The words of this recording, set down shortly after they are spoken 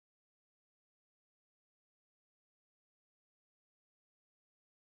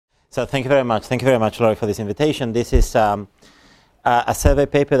So thank you very much. Thank you very much, Laurie, for this invitation. This is a survey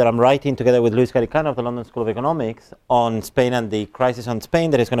paper that I'm writing together with Luis Garicano of the London School of Economics on Spain and the crisis on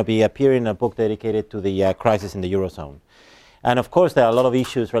Spain that is going to be appearing in a book dedicated to the crisis in the Eurozone. And of course, there are a lot of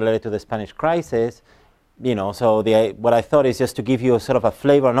issues related to the Spanish crisis. So what I thought is just to give you a sort of a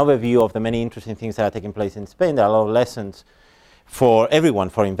flavor, an overview of the many interesting things that are taking place in Spain. There are a lot of lessons for everyone,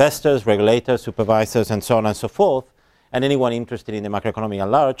 for investors, regulators, supervisors, and so on and so forth, and anyone interested in the macroeconomy at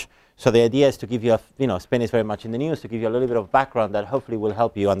large. So the idea is to give you Spain is very much in the news, to give you a little bit of background that hopefully will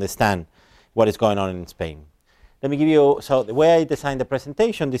help you understand what is going on in Spain. Let me give you, so the way I designed the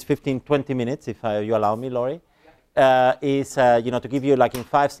presentation, this 15, 20 minutes, if you allow me, Laurie, is to give you, like in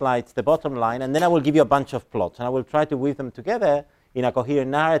 5 slides, the bottom line, and then I will give you a bunch of plots, and I will try to weave them together in a coherent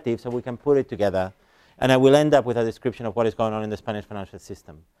narrative so we can put it together, and I will end up with a description of what is going on in the Spanish financial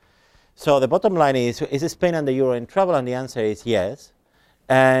system. So the bottom line is Spain and the euro in trouble? And the answer is yes.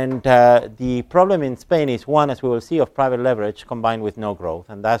 And the problem in Spain is one, as we will see, of private leverage combined with no growth,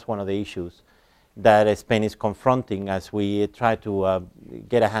 and that's one of the issues that Spain is confronting as we try to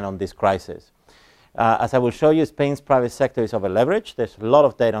get a hand on this crisis. As I will show you, Spain's private sector is over-leveraged. There's a lot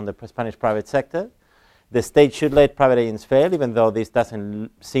of data on the Spanish private sector. The state should let private agents fail, even though this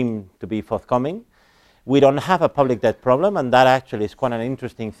doesn't seem to be forthcoming. We don't have a public debt problem, and that actually is quite an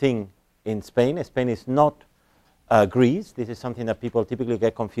interesting thing in Spain. Spain is not Greece. This is something that people typically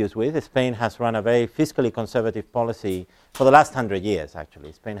get confused with. Spain has run a very fiscally conservative policy for the last 100 years,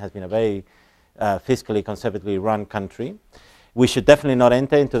 actually. Spain has been a very fiscally conservatively run country. We should definitely not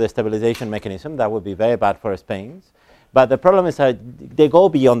enter into the stabilization mechanism. That would be very bad for Spain. But the problem is that they go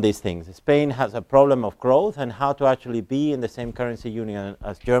beyond these things. Spain has a problem of growth and how to actually be in the same currency union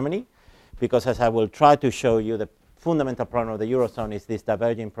as Germany, because as I will try to show you, the fundamental problem of the Eurozone is this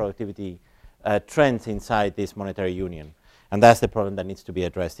diverging productivity trends inside this monetary union. And that's the problem that needs to be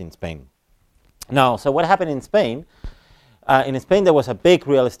addressed in Spain. Now, so what happened in Spain? In Spain, there was a big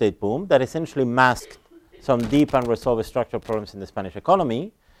real estate boom that essentially masked some deep unresolved structural problems in the Spanish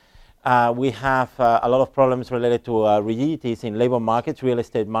economy. We have a lot of problems related to rigidities in labor markets, real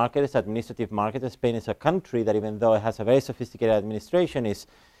estate markets, administrative markets. Spain is a country that, even though it has a very sophisticated administration, is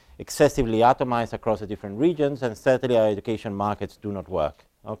excessively atomized across the different regions, and certainly our education markets do not work.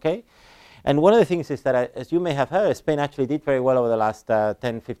 Okay? And one of the things is that, as you may have heard, Spain actually did very well over the last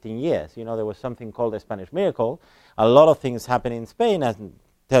 10, 15 years. There was something called the Spanish miracle. A lot of things happen in Spain, I'll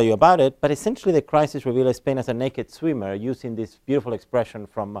tell you about it, but essentially the crisis revealed Spain as a naked swimmer, using this beautiful expression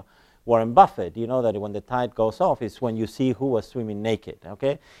from Warren Buffett, that when the tide goes off is when you see who was swimming naked,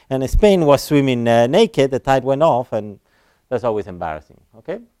 okay? And Spain was swimming naked, the tide went off, and that's always embarrassing,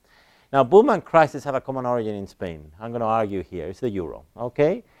 okay? Now, boom and crisis have a common origin in Spain. I'm going to argue here, it's the euro,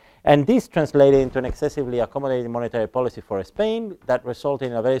 okay? And this translated into an excessively accommodating monetary policy for Spain that resulted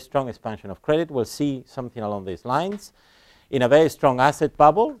in a very strong expansion of credit. We'll see something along these lines. In a very strong asset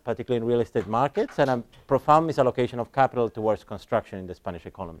bubble, particularly in real estate markets, and a profound misallocation of capital towards construction in the Spanish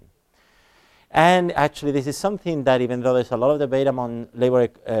economy. And actually, this is something that, even though there's a lot of debate among labor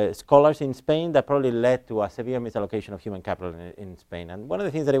scholars in Spain, that probably led to a severe misallocation of human capital in Spain. And one of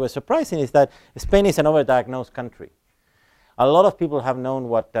the things that was surprising is that Spain is an overdiagnosed country. A lot of people have known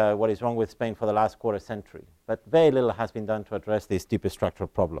what is wrong with Spain for the last quarter century, but very little has been done to address these deeper structural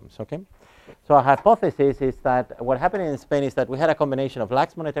problems, okay? So our hypothesis is that what happened in Spain is that we had a combination of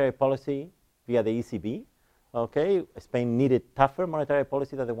lax monetary policy via the ECB, okay? Spain needed tougher monetary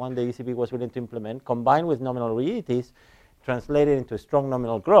policy than the one the ECB was willing to implement, combined with nominal rigidities, translated into strong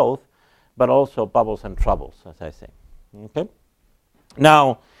nominal growth, but also bubbles and troubles, as I say, okay?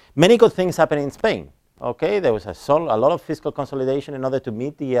 Now, many good things happened in Spain. Okay, there was a lot of fiscal consolidation in order to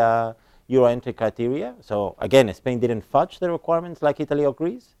meet the euro entry criteria. So again, Spain didn't fudge the requirements like Italy or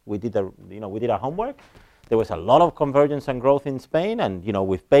Greece. We did our homework. There was a lot of convergence and growth in Spain, and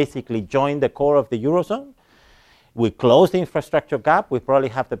we've basically joined the core of the eurozone. We closed the infrastructure gap. We probably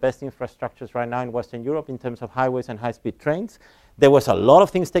have the best infrastructures right now in Western Europe in terms of highways and high-speed trains. There was a lot of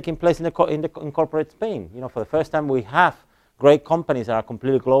things taking place in corporate Spain. For the first time, we have great companies that are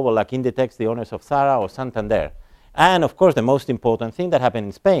completely global, like Inditex, the owners of Zara, or Santander. And of course, the most important thing that happened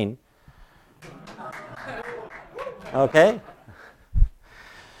in Spain, okay?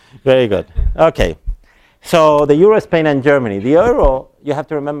 Very good. Okay. So the euro, Spain, and Germany. The euro, you have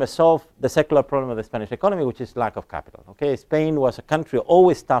to remember, solved the secular problem of the Spanish economy, which is lack of capital. Okay, Spain was a country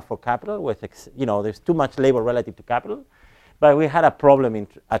always tough for capital, with there's too much labor relative to capital. But we had a problem in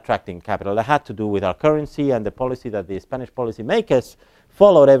attracting capital. That had to do with our currency and the policy that the Spanish policy makers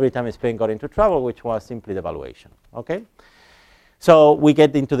followed every time Spain got into trouble, which was simply devaluation. Okay? So we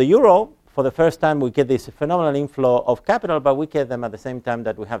get into the euro for the first time, we get this phenomenal inflow of capital, but we get them at the same time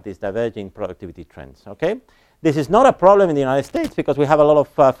that we have these diverging productivity trends, okay? This is not a problem in the United States because we have a lot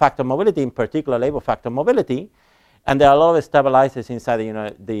of factor mobility, in particular labor factor mobility, and there are a lot of stabilizers inside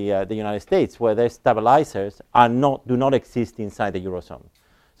the United States where their stabilizers do not exist inside the Eurozone.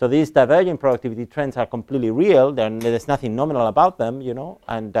 So these diverging productivity trends are completely real. There's nothing nominal about them, you know,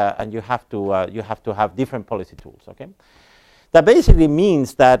 and you have to have different policy tools, okay? That basically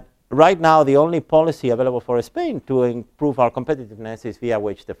means that right now the only policy available for Spain to improve our competitiveness is via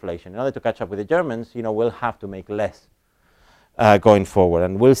wage deflation. In order to catch up with the Germans, you know, we'll have to make less going forward,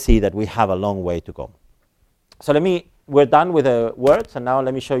 and we'll see that we have a long way to go. So we're done with the words, and now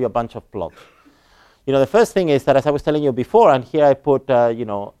let me show you a bunch of plots. You know, the first thing is that, as I was telling you before, and here I put,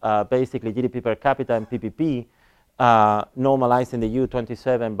 basically GDP per capita and PPP normalized in the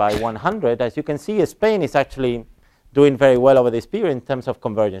EU27 by 100. As you can see, Spain is actually doing very well over this period in terms of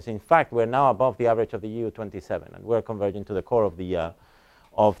convergence. In fact, we're now above the average of the EU27, and we're converging to the core of the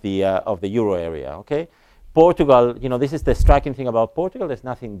euro area. Okay, Portugal. You know, this is the striking thing about Portugal. There's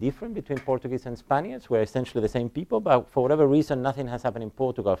nothing different between Portuguese and Spaniards. We're essentially the same people, but for whatever reason, nothing has happened in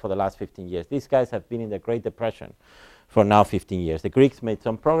Portugal for the last 15 years. These guys have been in the Great Depression for now 15 years. The Greeks made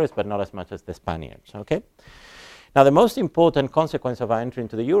some progress, but not as much as the Spaniards. Okay. Now, the most important consequence of our entry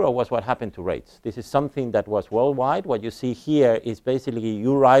into the euro was what happened to rates. This is something that was worldwide. What you see here is basically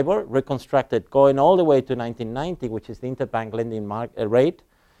Euribor reconstructed going all the way to 1990, which is the interbank lending rate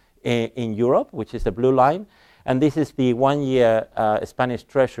in Europe, which is the blue line. And this is the 1-year Spanish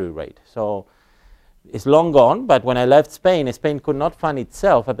treasury rate. So it's long gone, but when I left Spain, Spain could not fund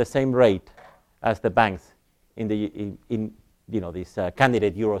itself at the same rate as the banks in this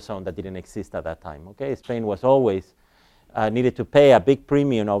candidate eurozone that didn't exist at that time. Okay, Spain was always needed to pay a big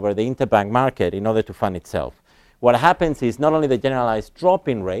premium over the interbank market in order to fund itself. What happens is not only the generalized drop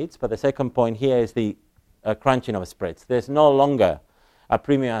in rates, but the second point here is the crunching of spreads. There's no longer a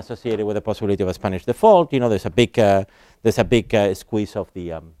premium associated with the possibility of a Spanish default. You know, there's a big squeeze of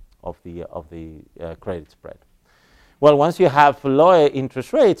the credit spread. Well, once you have lower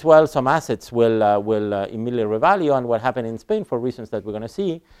interest rates, well, some assets will immediately revalue, and what happened in Spain, for reasons that we're going to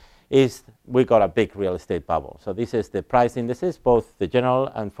see, is we got a big real estate bubble. So this is the price indices, both the general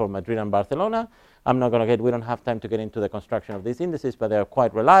and for Madrid and Barcelona. We don't have time to get into the construction of these indices, but they're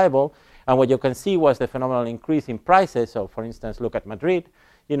quite reliable. And what you can see was the phenomenal increase in prices. So, for instance, look at Madrid,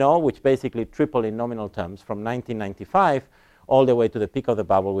 you know, which basically tripled in nominal terms from 1995 all the way to the peak of the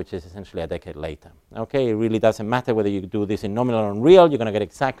bubble, which is essentially a decade later. Okay, it really doesn't matter whether you do this in nominal or in real, you're going to get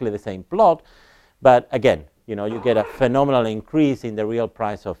exactly the same plot. But again, you know, you get a phenomenal increase in the real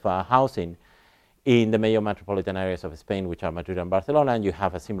price of housing in the major metropolitan areas of Spain, which are Madrid and Barcelona, and you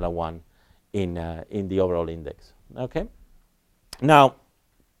have a similar one in the overall index. Okay. Now,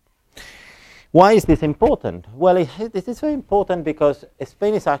 why is this important? Well, this is very important because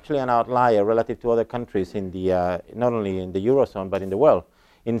Spain is actually an outlier relative to other countries in the not only in the eurozone but in the world.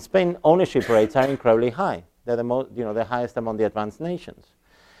 In Spain, ownership rates are incredibly high. They're the highest among the advanced nations.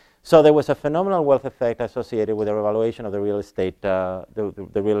 So there was a phenomenal wealth effect associated with the revaluation of the real estate,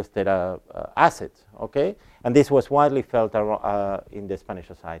 assets. Okay, and this was widely felt in the Spanish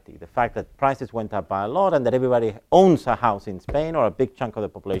society. The fact that prices went up by a lot, and that everybody owns a house in Spain, or a big chunk of the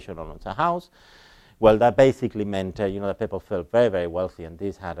population owns a house. Well, that basically meant that people felt very, very wealthy, and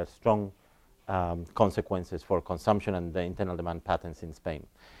this had a strong consequences for consumption and the internal demand patterns in Spain.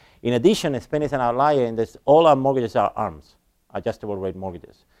 In addition, Spain is an outlier in this. All our mortgages are ARMs, adjustable rate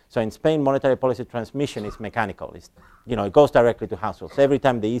mortgages. So in Spain, monetary policy transmission is mechanical. It goes directly to households. Every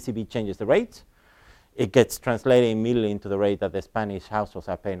time the ECB changes the rates, it gets translated immediately into the rate that the Spanish households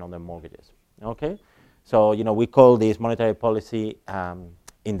are paying on their mortgages. Okay, so we call this monetary policy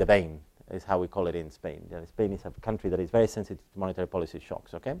in the vein, is how we call it in Spain. Spain is a country that is very sensitive to monetary policy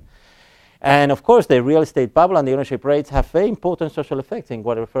shocks. Okay. And of course, the real estate bubble and the ownership rates have very important social effects in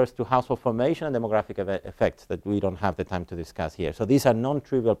what refers to household formation and demographic effects that we don't have the time to discuss here. So these are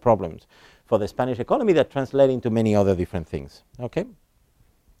non-trivial problems for the Spanish economy that translate into many other different things. Okay.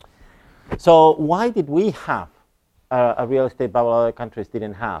 So why did we have a real estate bubble other countries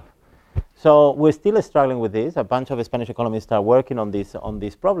didn't have? So we're still struggling with this. A bunch of Spanish economists are working on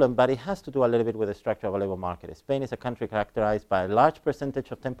this problem, but it has to do a little bit with the structure of a labor market. Spain is a country characterized by a large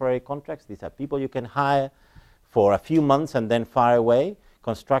percentage of temporary contracts. These are people you can hire for a few months and then fire away.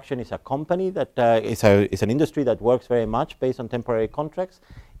 Construction is a company that is an industry that works very much based on temporary contracts.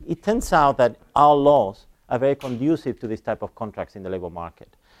 It turns out that our laws are very conducive to this type of contracts in the labor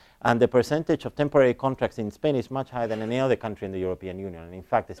market. And the percentage of temporary contracts in Spain is much higher than any other country in the European Union. And in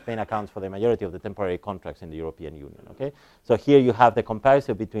fact, Spain accounts for the majority of the temporary contracts in the European Union. Okay? So here you have the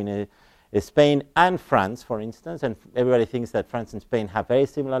comparison between Spain and France, for instance, and everybody thinks that France and Spain have very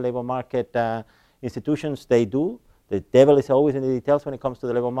similar labor market institutions. They do. The devil is always in the details when it comes to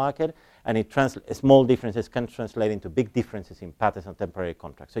the labor market, and small differences can translate into big differences in patterns on temporary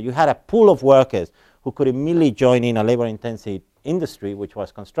contracts. So you had a pool of workers who could immediately join in a labor-intensive industry, which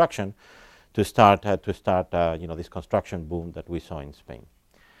was construction, to start this construction boom that we saw in Spain.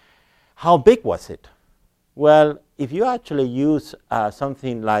 How big was it? Well, if you actually use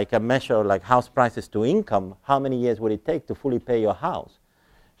something like a measure like house prices to income, how many years would it take to fully pay your house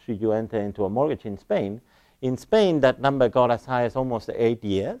should you enter into a mortgage in Spain? In Spain, that number got as high as almost 8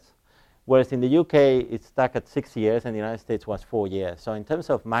 years, whereas in the UK, it's stuck at 6 years, and the United States was 4 years. So in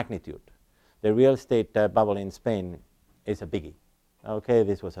terms of magnitude, the real estate bubble in Spain is a biggie. Okay,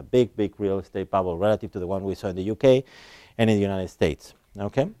 this was a big, big real estate bubble relative to the one we saw in the UK and in the United States.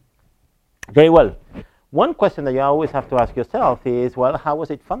 Okay, very well. One question that you always have to ask yourself is, well, how was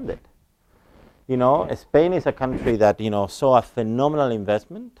it funded? You know, Spain is a country that, saw a phenomenal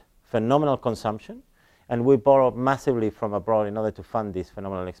investment, phenomenal consumption, and we borrowed massively from abroad in order to fund this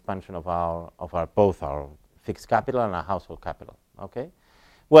phenomenal expansion of both our fixed capital and our household capital. Okay,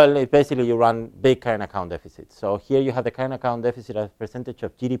 well, basically you run big current account deficits. So here you have the current account deficit as a percentage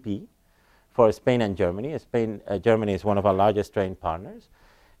of GDP for Spain and Germany. Germany is one of our largest trading partners,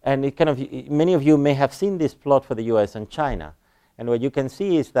 and many of you may have seen this plot for the US and China. And what you can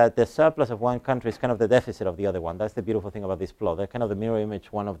see is that the surplus of one country is kind of the deficit of the other one. That's the beautiful thing about this plot. They're kind of the mirror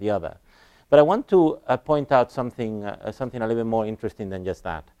image one of the other. But I want to point out something a little bit more interesting than just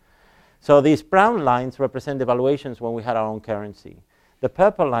that. So these brown lines represent the valuations when we had our own currency. The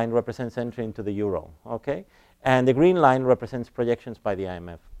purple line represents entry into the euro, okay? And the green line represents projections by the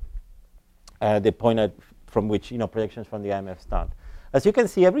IMF, the point from which projections from the IMF start. As you can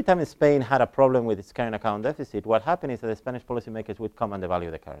see, every time Spain had a problem with its current account deficit, what happened is that the Spanish policymakers would come and devalue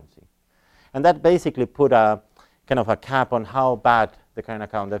the currency. And that basically put a kind of a cap on how bad the current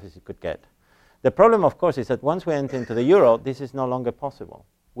account deficit could get. The problem, of course, is that once we enter into the euro, this is no longer possible.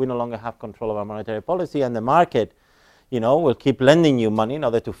 We no longer have control of our monetary policy, and the market, will keep lending you money in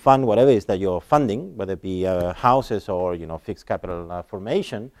order to fund whatever it is that you're funding, whether it be houses or, fixed capital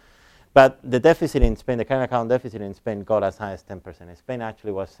formation. But the deficit in Spain, the current account deficit in Spain got as high as 10%. Spain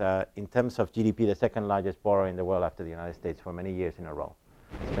actually was, in terms of GDP, the second largest borrower in the world after the United States for many years in a row.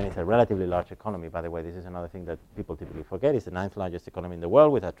 Spain is a relatively large economy, by the way. This is another thing that people typically forget. It's the 9th largest economy in the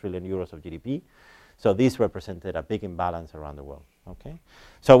world with €1 trillion of GDP. So this represented a big imbalance around the world. Okay,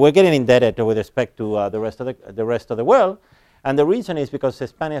 so we're getting indebted with respect to the rest of the world, and the reason is because the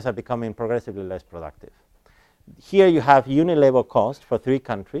Spaniards are becoming progressively less productive. Here you have unit labor cost for 3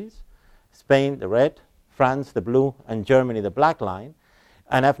 countries: Spain, the red; France, the blue; and Germany, the black line.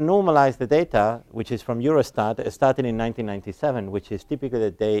 And I've normalized the data, which is from Eurostat, starting in 1997, which is typically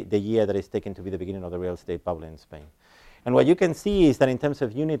the year that is taken to be the beginning of the real estate bubble in Spain. And what you can see is that in terms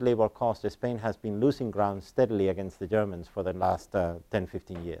of unit labor cost, Spain has been losing ground steadily against the Germans for the last 10,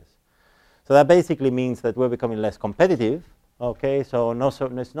 15 years. So that basically means that we're becoming less competitive. Okay, so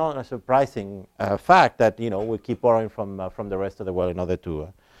it's not a surprising fact that we keep borrowing from the rest of the world in order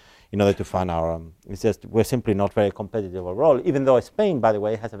to fund our. It's just we're simply not very competitive overall. Even though Spain, by the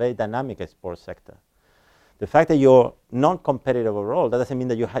way, has a very dynamic export sector. The fact that you're not competitive overall, that doesn't mean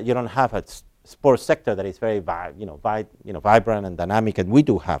that you don't have a sports sector that is very vibrant and dynamic, and we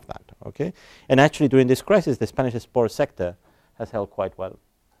do have that. Okay, and actually during this crisis, the Spanish sports sector has held quite well.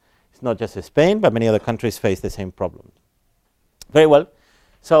 It's not just Spain, but many other countries face the same problem. Very well.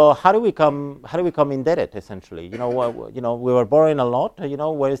 So how do we come indebted? Essentially, we were borrowing a lot.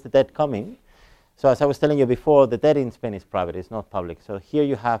 Where is the debt coming? So as I was telling you before, the debt in Spain is private; it's not public. So here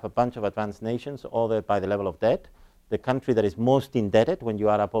you have a bunch of advanced nations, ordered by the level of debt. The country that is most indebted, when you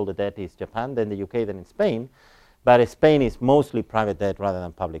add up all the debt, is Japan, then the UK, then in Spain. But Spain is mostly private debt rather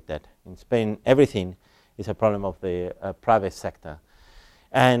than public debt. In Spain, everything is a problem of the private sector.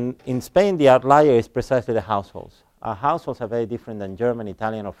 And in Spain, the outlier is precisely the households. Our households are very different than German,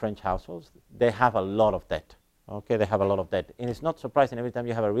 Italian, or French households. They have a lot of debt. Okay, they have a lot of debt. And it's not surprising every time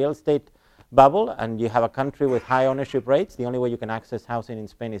you have a real estate bubble and you have a country with high ownership rates, the only way you can access housing in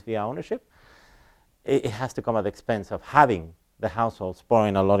Spain is via ownership. It has to come at the expense of having the households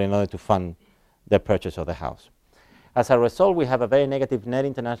borrowing a lot in order to fund the purchase of the house. As a result, we have a very negative net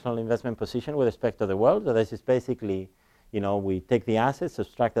international investment position with respect to the world. So this is basically, we take the assets,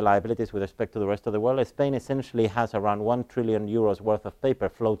 subtract the liabilities with respect to the rest of the world. Spain essentially has around €1 trillion worth of paper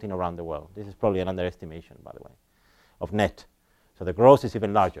floating around the world. This is probably an underestimation, by the way, of net. So the gross is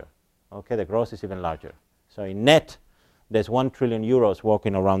even larger. Okay, the gross is even larger. So in net, there's €1 trillion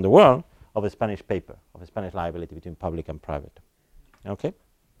walking around the world of a Spanish paper, of a Spanish liability between public and private. Okay?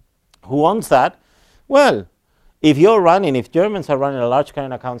 Who owns that? Well, if Germans are running a large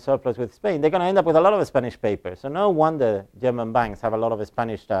current account surplus with Spain, they're going to end up with a lot of Spanish paper. So no wonder German banks have a lot of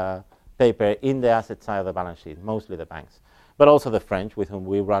Spanish paper in the asset side of the balance sheet, mostly the banks, but also the French, with whom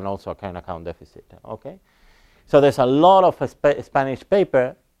we run also a current account deficit. Okay, so there's a lot of Spanish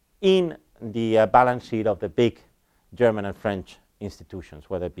paper in the balance sheet of the big German and French institutions,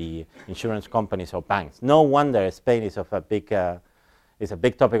 whether it be insurance companies or banks. No wonder Spain is a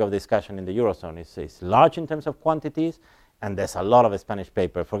big topic of discussion in the Eurozone. It's large in terms of quantities, and there's a lot of Spanish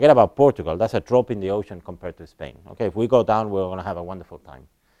paper. Forget about Portugal. That's a drop in the ocean compared to Spain. Okay, if we go down, we're going to have a wonderful time.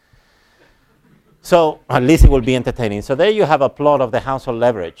 So at least it will be entertaining. So there you have a plot of the household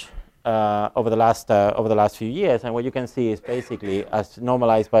leverage over the last few years, and what you can see is basically as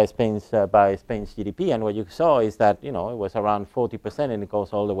normalized by Spain's GDP. And what you saw is that it was around 40%, and it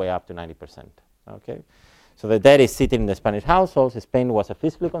goes all the way up to 90%. Okay. So the debt is sitting in the Spanish households. Spain was a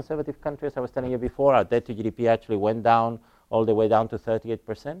fiscally conservative country, as I was telling you before. Our debt to GDP actually went down all the way down to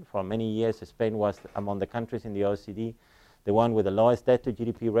 38%. For many years, Spain was among the countries in the OECD, the one with the lowest debt to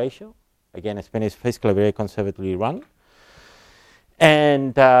GDP ratio. Again, Spain is fiscally very conservatively run.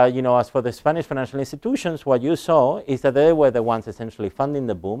 And as for the Spanish financial institutions, what you saw is that they were the ones essentially funding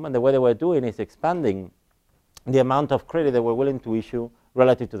the boom, and the way they were doing is expanding the amount of credit they were willing to issue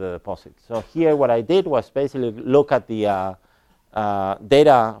relative to the deposits. So here what I did was basically look at the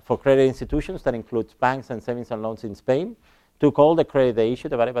data for credit institutions that includes banks and savings and loans in Spain, took all the credit they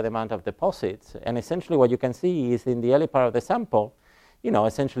issued divided by the amount of deposits, and essentially what you can see is in the early part of the sample,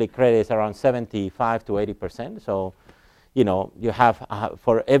 essentially credit is around 75 to 80%. So, you have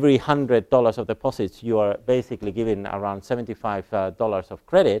for every $100 of deposits, you are basically giving around $75 of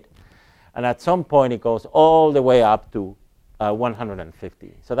credit, and at some point it goes all the way up to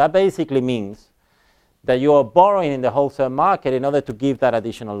 150. So that basically means that you are borrowing in the wholesale market in order to give that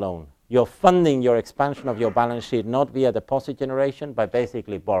additional loan. You're funding your expansion of your balance sheet not via deposit generation, but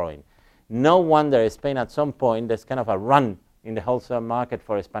basically borrowing. No wonder Spain at some point there's kind of a run in the wholesale market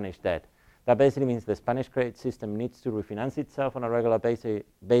for Spanish debt. That basically means the Spanish credit system needs to refinance itself on a regular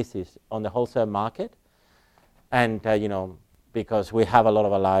basis on the wholesale market, and because we have a lot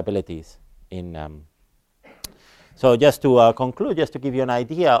of liabilities in. So just to conclude, just to give you an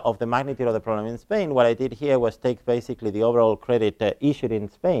idea of the magnitude of the problem in Spain, what I did here was take basically the overall credit issued in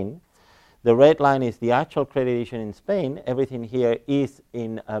Spain. The red line is the actual credit issued in Spain. Everything here is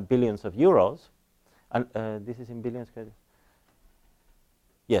in billions of euros. And this is in billions credit?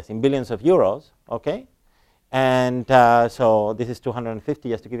 Yes, in billions of euros, okay? And so this is 250,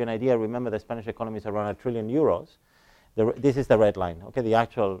 just to give you an idea. Remember, the Spanish economy is around 1 trillion euros. This is the red line, okay? The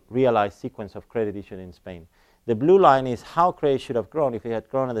actual realized sequence of credit issued in Spain. The blue line is how credit should have grown if it had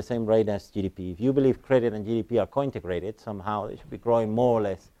grown at the same rate as GDP. If you believe credit and GDP are co-integrated, somehow they should be growing more or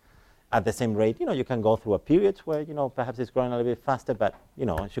less at the same rate. You can go through a period where, perhaps it's growing a little bit faster, but,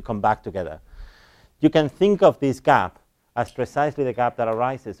 it should come back together. You can think of this gap as precisely the gap that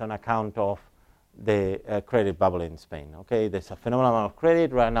arises on account of the credit bubble in Spain. Okay, there's a phenomenal amount of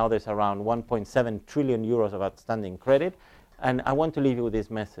credit. Right now there's around 1.7 trillion euros of outstanding credit. And I want to leave you with this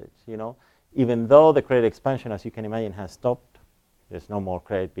message, even though the credit expansion, as you can imagine, has stopped, there's no more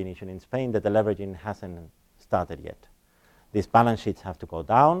credit being issued in Spain, that the leveraging hasn't started yet. These balance sheets have to go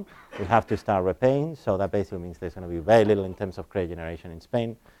down. We have to start repaying. So that basically means there's going to be very little in terms of credit generation in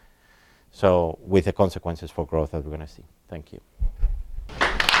Spain. So with the consequences for growth that we're going to see. Thank you.